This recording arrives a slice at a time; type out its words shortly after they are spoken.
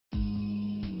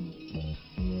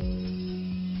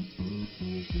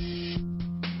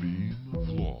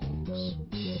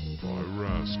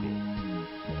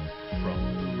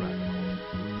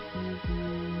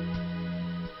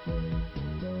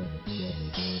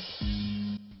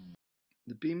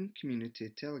Beam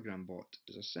Community Telegram bot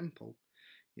is a simple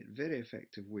yet very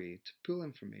effective way to pull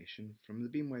information from the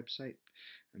Beam website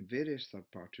and various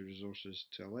third-party resources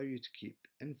to allow you to keep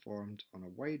informed on a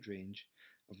wide range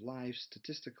of live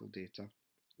statistical data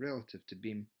relative to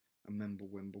Beam and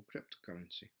Mimblewimble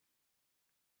cryptocurrency.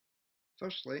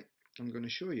 Firstly, I'm going to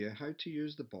show you how to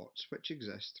use the bots which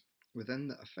exist within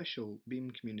the official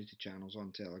Beam community channels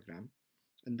on Telegram,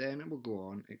 and then it will go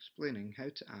on explaining how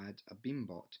to add a Beam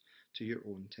bot to your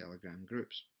own Telegram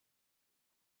groups.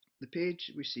 The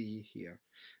page we see here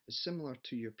is similar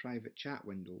to your private chat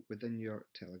window within your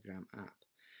Telegram app,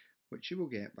 which you will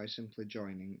get by simply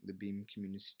joining the Beam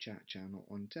community chat channel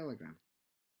on Telegram.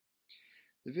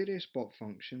 The various bot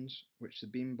functions which the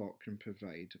Beam bot can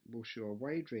provide will show a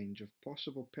wide range of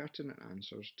possible pertinent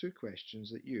answers to questions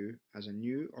that you, as a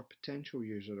new or potential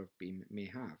user of Beam, may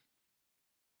have,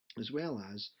 as well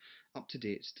as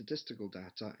up-to-date statistical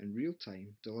data in real time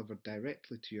delivered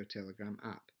directly to your Telegram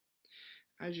app.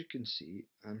 As you can see,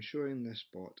 I'm showing this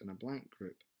bot in a blank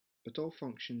group, but all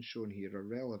functions shown here are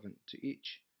relevant to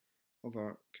each of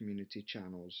our community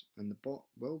channels, and the bot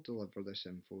will deliver this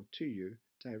info to you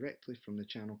directly from the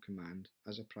channel command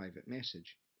as a private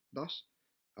message, thus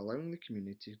allowing the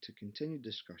community to continue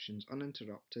discussions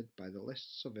uninterrupted by the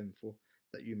lists of info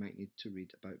that you might need to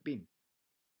read about Beam.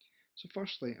 So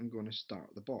firstly, I'm going to start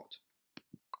the bot.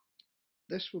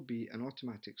 This will be an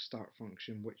automatic start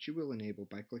function which you will enable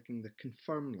by clicking the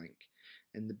confirm link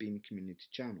in the Beam community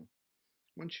channel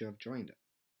once you have joined it.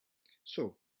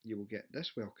 So you will get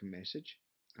this welcome message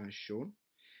as shown,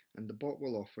 and the bot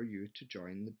will offer you to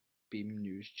join the Beam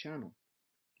News channel,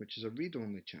 which is a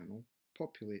read-only channel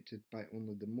populated by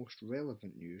only the most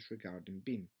relevant news regarding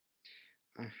Beam.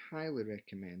 I highly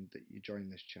recommend that you join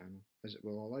this channel, as it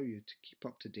will allow you to keep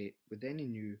up to date with any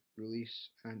new release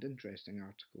and interesting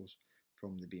articles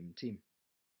from the Beam team.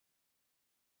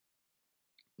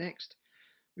 Next,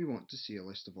 we want to see a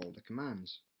list of all the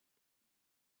commands.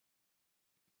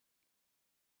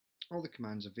 All the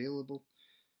commands available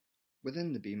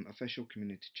within the Beam official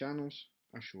community channels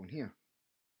are shown here.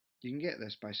 You can get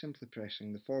this by simply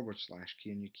pressing the /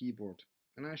 key on your keyboard,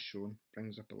 and as shown,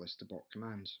 brings up a list of bot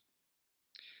commands.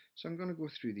 So I'm going to go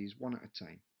through these one at a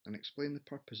time and explain the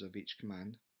purpose of each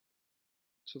command.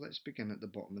 So let's begin at the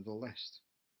bottom of the list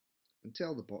and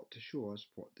tell the bot to show us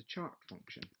what the chart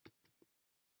function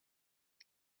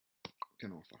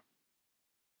can offer.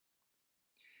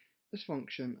 This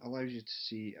function allows you to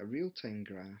see a real-time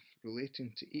graph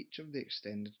relating to each of the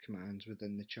extended commands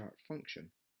within the chart function,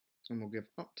 and will give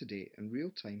up-to-date and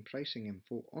real-time pricing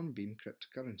info on Beam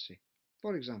cryptocurrency.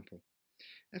 For example,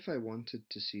 if I wanted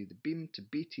to see the Beam to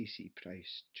BTC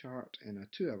price chart in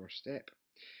a 2-hour step,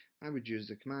 I would use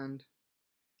the command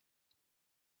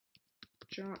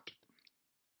chart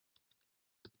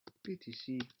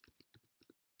BTC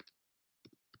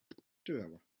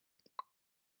 2-hour,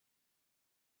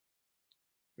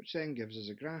 which then gives us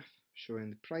a graph showing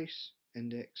the price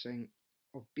indexing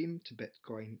of Beam to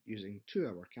Bitcoin using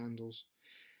 2-hour candles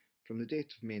from the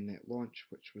date of mainnet launch,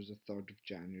 which was the 3rd of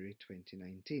January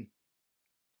 2019.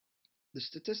 The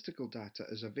statistical data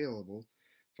is available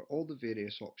for all the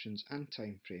various options and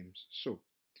timeframes, so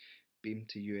Beam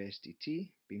to USDT,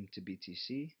 Beam to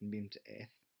BTC, and Beam to ETH,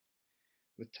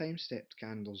 with time-stepped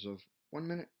candles of 1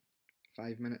 minute,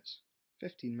 5 minutes,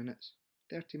 15 minutes,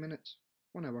 30 minutes,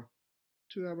 1 hour,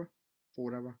 2 hour,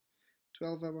 4 hour,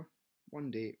 12 hour,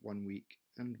 1 day, 1 week,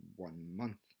 and 1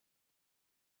 month.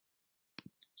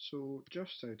 So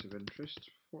just out of interest,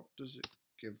 what does it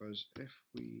give us if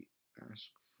we ask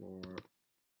for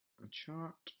a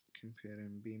chart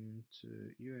comparing Beam to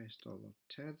US dollar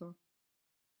tether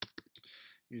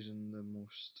using the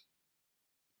most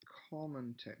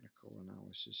common technical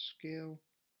analysis scale,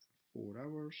 4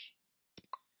 hours.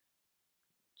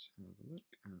 Let's have a look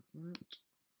at that.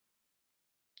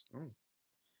 Oh,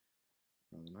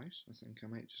 rather nice. I think I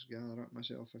might just gather up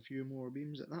myself a few more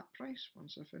beams at that price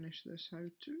once I finish this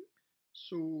how-to.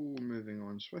 So moving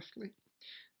on swiftly,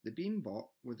 the Beam bot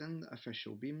within the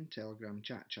official Beam Telegram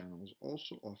chat channels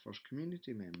also offers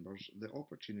community members the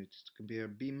opportunity to compare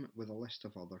Beam with a list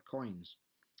of other coins,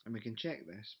 and we can check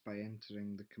this by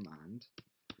entering the command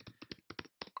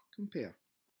compare.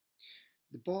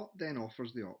 The bot then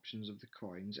offers the options of the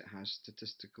coins it has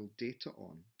statistical data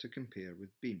on to compare with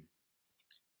Beam: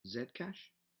 Zcash,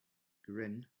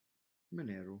 Grin,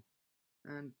 Monero,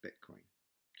 and Bitcoin.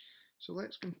 So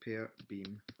let's compare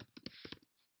Beam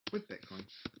with Bitcoin.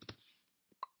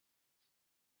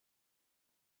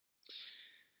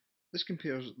 This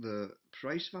compares the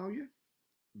price value,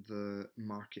 the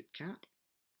market cap,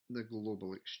 the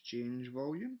global exchange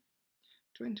volume,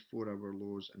 24-hour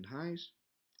lows and highs,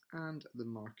 and the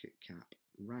market cap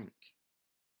rank.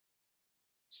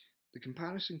 The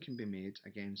comparison can be made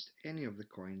against any of the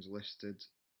coins listed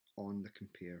on the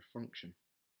compare function.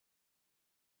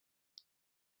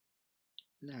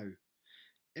 Now,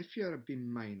 if you're a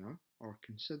Beam miner or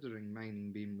considering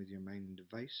mining Beam with your mining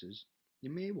devices, you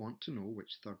may want to know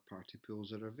which third-party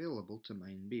pools are available to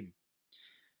mine Beam.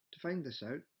 To find this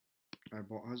out, our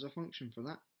bot has a function for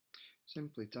that.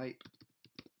 Simply type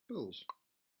pools.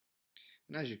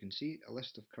 And as you can see, a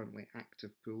list of currently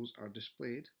active pools are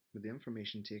displayed with the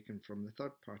information taken from the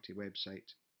third-party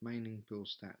website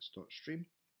miningpoolstats.stream.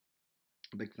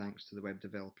 A big thanks to the web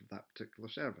developer of that particular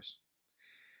service.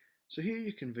 So here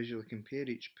you can visually compare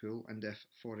each pool, and if,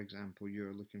 for example,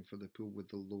 you're looking for the pool with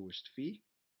the lowest fee,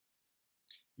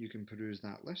 you can peruse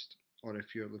that list, or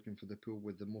if you're looking for the pool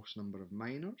with the most number of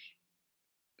miners,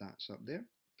 that's up there,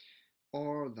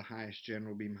 or the highest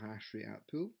general Beam hash rate at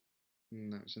pool,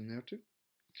 and that's in there too.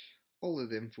 All of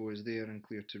the info is there and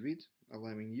clear to read,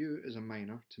 allowing you as a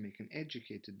miner to make an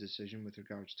educated decision with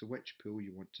regards to which pool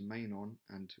you want to mine on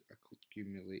and to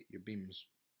accumulate your beams.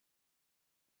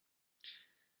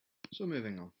 So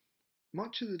moving on.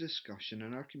 Much of the discussion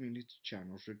in our community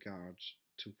channels regards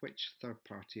to which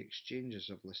third-party exchanges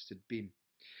have listed Beam,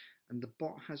 and the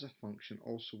bot has a function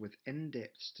also with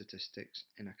in-depth statistics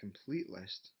in a complete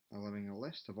list, allowing a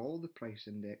list of all the price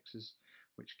indexes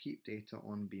which keep data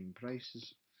on Beam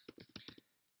prices.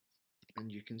 And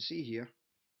you can see here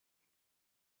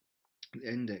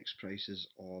the index prices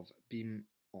of Beam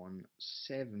on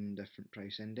 7 different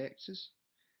price indexes,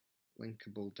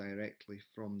 linkable directly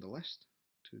from the list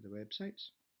to the websites.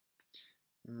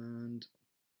 And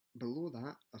below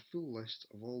that, a full list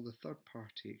of all the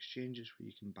third-party exchanges where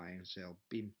you can buy and sell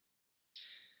Beam.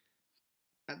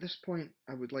 At this point,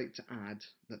 I would like to add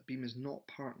that Beam is not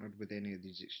partnered with any of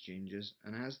these exchanges,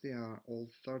 and as they are all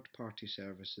third-party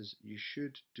services, you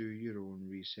should do your own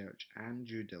research and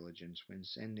due diligence when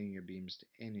sending your Beams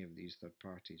to any of these third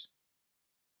parties.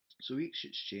 So each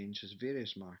exchange has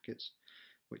various markets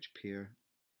which pair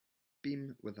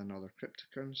Beam with another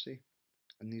cryptocurrency,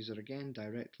 and these are again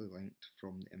directly linked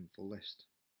from the info list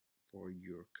for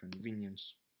your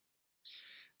convenience.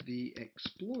 The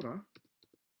Explorer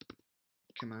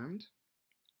command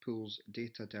pulls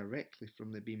data directly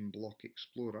from the Beam Block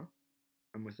Explorer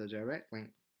and with a direct link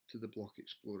to the Block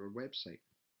Explorer website,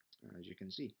 as you can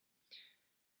see.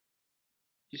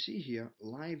 You see here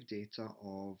live data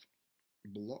of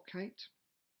block height,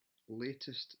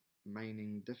 latest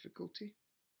mining difficulty,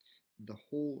 the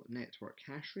whole network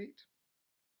hash rate,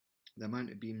 the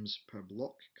amount of beams per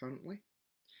block currently,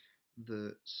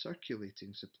 the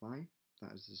circulating supply,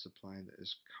 that is the supply that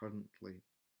is currently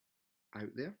out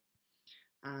there,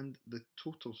 and the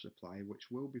total supply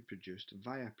which will be produced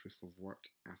via proof of work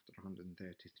after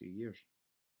 133 years.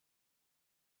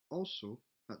 Also,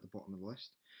 at the bottom of the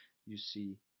list, you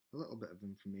see a little bit of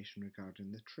information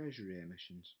regarding the treasury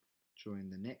emissions, showing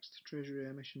the next treasury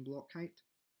emission block height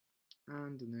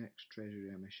and the next treasury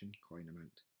emission coin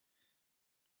amount.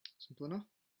 Simple enough.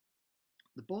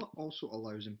 The bot also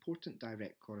allows important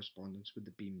direct correspondence with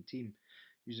the Beam team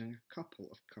using a couple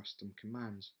of custom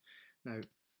commands. Now,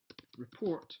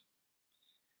 report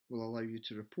will allow you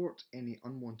to report any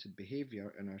unwanted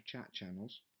behaviour in our chat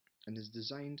channels and is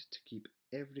designed to keep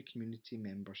every community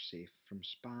member safe from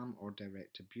spam or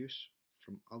direct abuse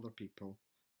from other people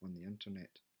on the internet.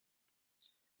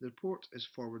 The report is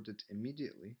forwarded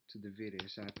immediately to the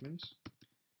various admins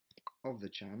of the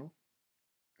channel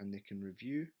and they can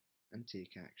review and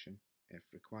take action if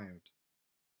required.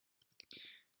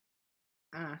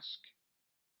 Ask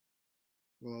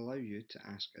will allow you to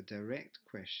ask a direct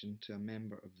question to a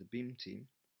member of the Beam team,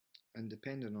 and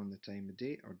depending on the time of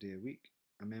day or day of week,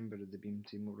 a member of the Beam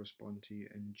team will respond to you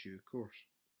in due course.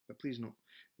 But please note,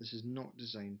 this is not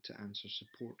designed to answer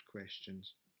support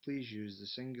questions. Please use the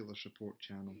singular support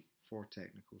channel for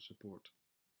technical support.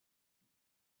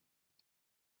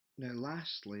 Now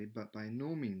lastly, but by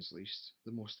no means least,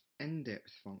 the most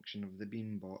in-depth function of the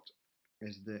Beam bot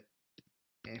is the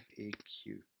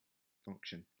FAQ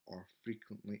function, or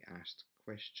Frequently Asked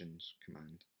Questions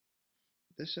command.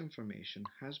 This information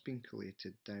has been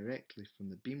collated directly from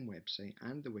the Beam website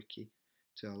and the wiki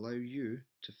to allow you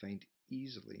to find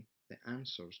easily the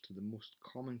answers to the most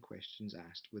common questions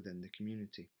asked within the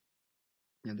community.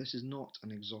 Now this is not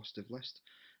an exhaustive list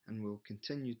and will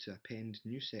continue to append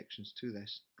new sections to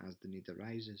this as the need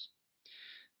arises.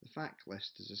 The fact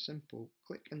list is a simple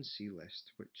click and see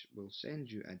list which will send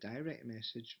you a direct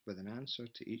message with an answer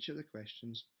to each of the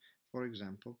questions. For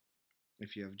example,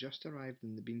 if you have just arrived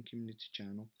in the Beam community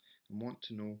channel and want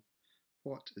to know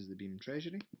what is the Beam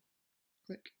treasury,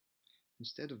 click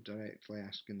Instead of directly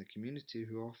asking the community,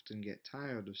 who often get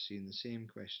tired of seeing the same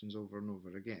questions over and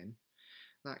over again,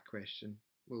 that question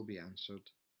will be answered,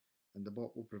 and the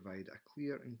bot will provide a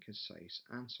clear and concise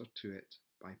answer to it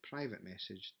by private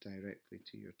message directly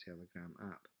to your Telegram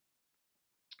app.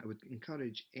 I would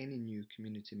encourage any new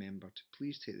community member to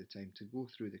please take the time to go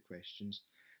through the questions,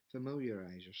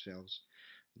 familiarise yourselves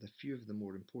with a few of the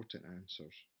more important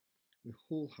answers. We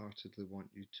wholeheartedly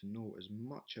want you to know as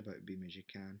much about Beam as you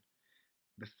can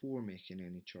before making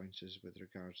any choices with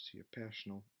regards to your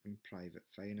personal and private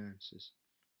finances.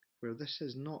 Where this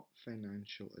is not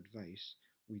financial advice,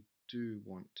 we do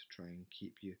want to try and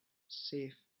keep you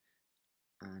safe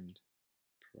and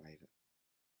private.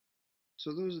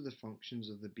 So those are the functions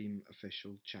of the Beam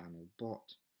official channel bot.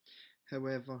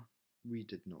 However, we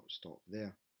did not stop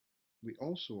there. We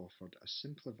also offered a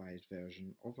simplified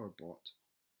version of our bot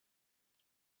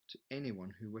to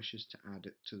anyone who wishes to add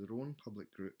it to their own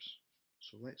public groups.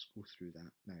 So let's go through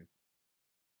that now.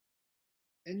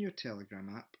 In your Telegram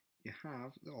app, you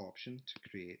have the option to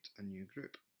create a new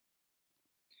group.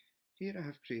 Here I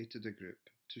have created a group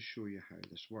to show you how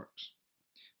this works.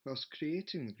 Whilst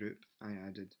creating the group, I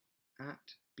added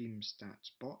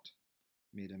 @BeamStatsBot,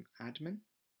 made him admin,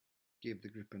 gave the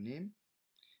group a name,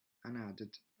 and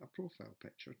added a profile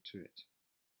picture to it.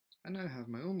 I now have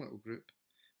my own little group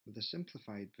with a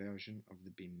simplified version of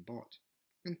the Beam bot,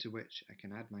 into which I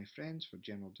can add my friends for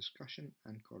general discussion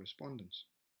and correspondence.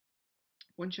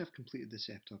 Once you have completed the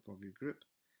setup of your group,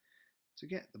 to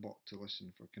get the bot to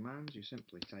listen for commands, you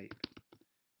simply type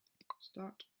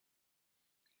start,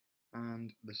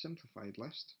 and the simplified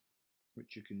list,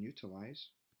 which you can utilise,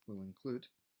 will include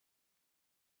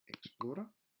Explorer,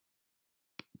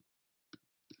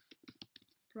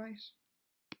 Price,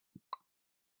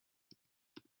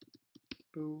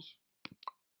 Pools,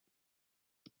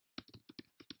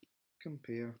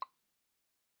 Compare,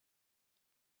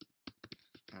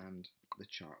 and the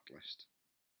chart list.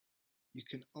 You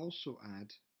can also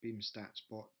add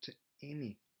BeamStatsBot to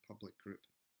any public group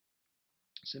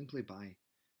simply by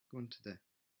going to the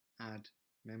Add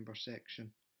Member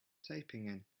section, typing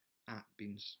in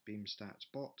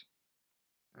 @BeamStatsBot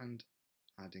and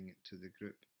adding it to the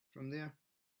group. From there,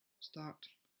 start,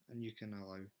 and you can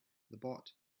allow the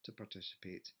bot to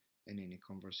participate in any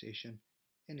conversation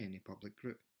in any public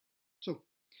group. So,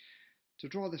 to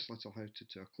draw this little how-to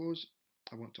to a close,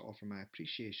 I want to offer my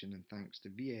appreciation and thanks to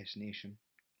VS Nation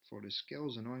for his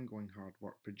skills and ongoing hard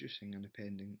work producing and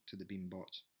appending to the Beam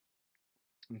bots.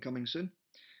 And coming soon,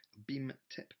 a Beam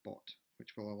tip bot,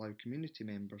 which will allow community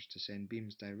members to send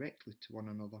beams directly to one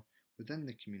another within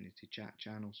the community chat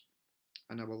channels.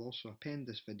 And I will also append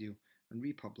this video and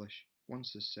republish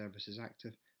once this service is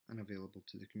active and available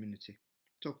to the community.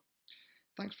 So,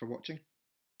 thanks for watching.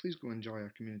 Please go enjoy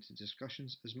our community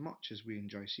discussions as much as we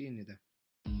enjoy seeing you there.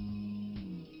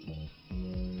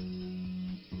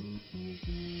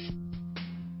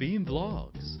 Beam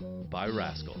Vlogs by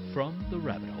Raskul from the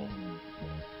Rabbit Hole.